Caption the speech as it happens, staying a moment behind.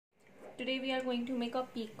Today we are going to make a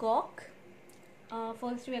peacock.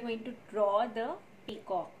 First we are going to draw the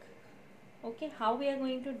peacock. Okay, how we are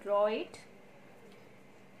going to draw it?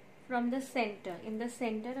 From the center. In the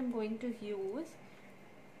center I'm going to use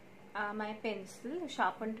my pencil,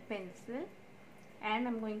 sharpened pencil, and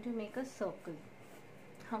I'm going to make a circle.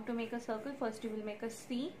 How to make a circle? First you will make a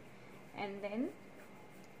C and then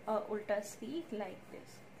a ulta C like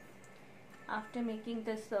this. After making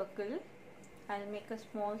the circle, I'll make a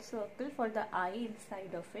small circle for the eye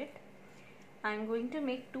inside of it. I'm going to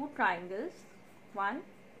make two triangles, 1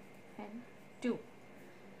 and 2.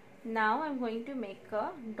 Now I'm going to make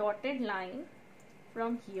a dotted line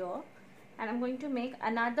from here and I'm going to make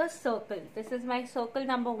another circle. This is my circle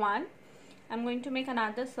number 1. I'm going to make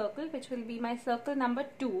another circle which will be my circle number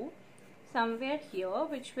 2 somewhere here,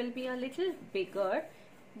 which will be a little bigger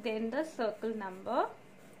than the circle number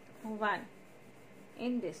 1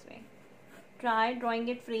 in this way. Try drawing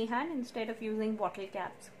it freehand instead of using bottle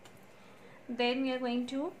caps. Then we are going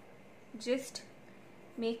to just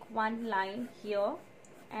make one line here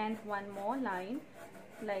and one more line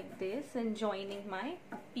like this and joining my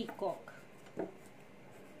peacock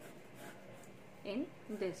in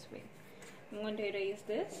this way. I'm going to erase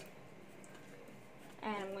this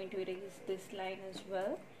and I'm going to erase this line as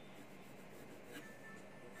well.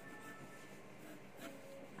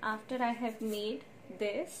 After I have made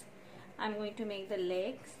this, I'm going to make the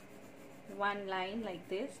legs one line like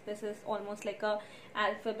this. This is almost like a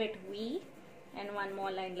alphabet V, and one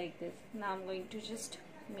more line like this. Now I'm going to just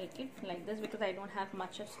make it like this because I don't have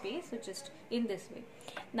much of space, so just in this way.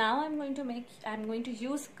 Now I'm going to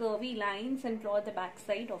use curvy lines and draw the back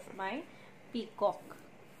side of my peacock.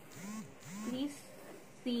 Please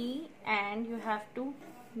see, and you have to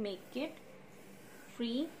make it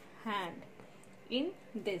free hand in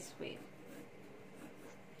this way.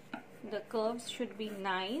 The curves should be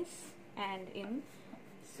nice and in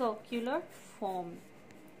circular form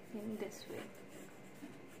in this way.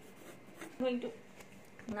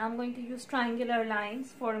 Now I'm going to use triangular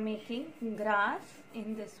lines for making grass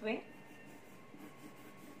in this way.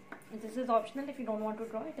 This is optional. If you don't want to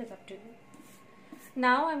draw, it is up to you.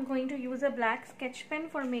 Now I'm going to use a black sketch pen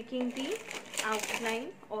for making the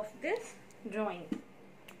outline of this drawing.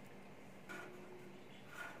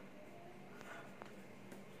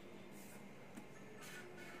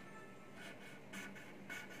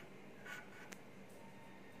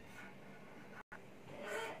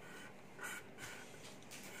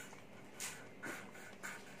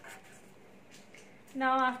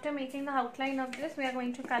 Now after making the outline of this, we are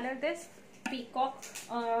going to color this peacock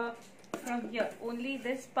from here, only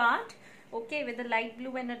this part, okay, with a light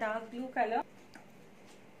blue and a dark blue color.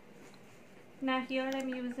 Now here I am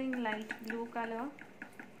using light blue color,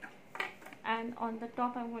 and on the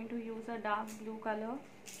top I am going to use a dark blue color.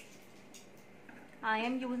 I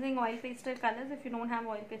am using oil pastel colors. If you don't have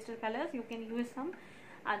oil pastel colors, you can use some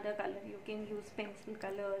other color. You can use pencil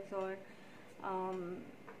colors or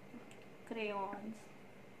crayons.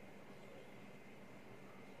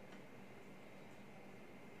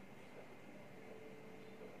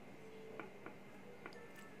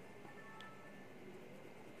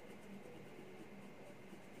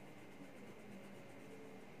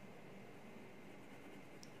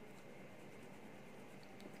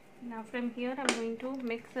 Now from here I'm going to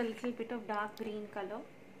mix a little bit of dark green color.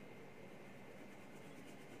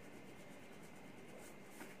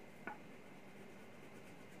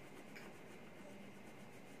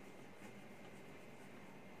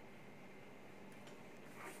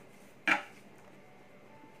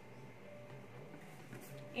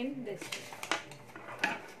 In this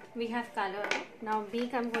way. We have color. Now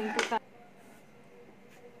beak I'm going to color.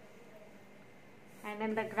 And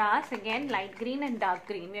in the grass again light green and dark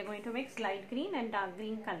green. We are going to mix light green and dark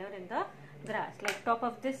green color in the grass. Like top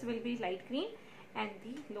of this will be light green and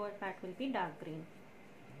the lower part will be dark green.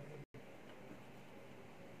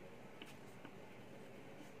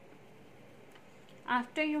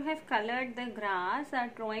 After you have colored the grass, our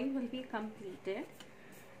drawing will be completed,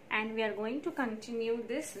 and we are going to continue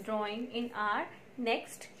this drawing in our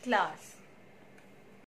next class.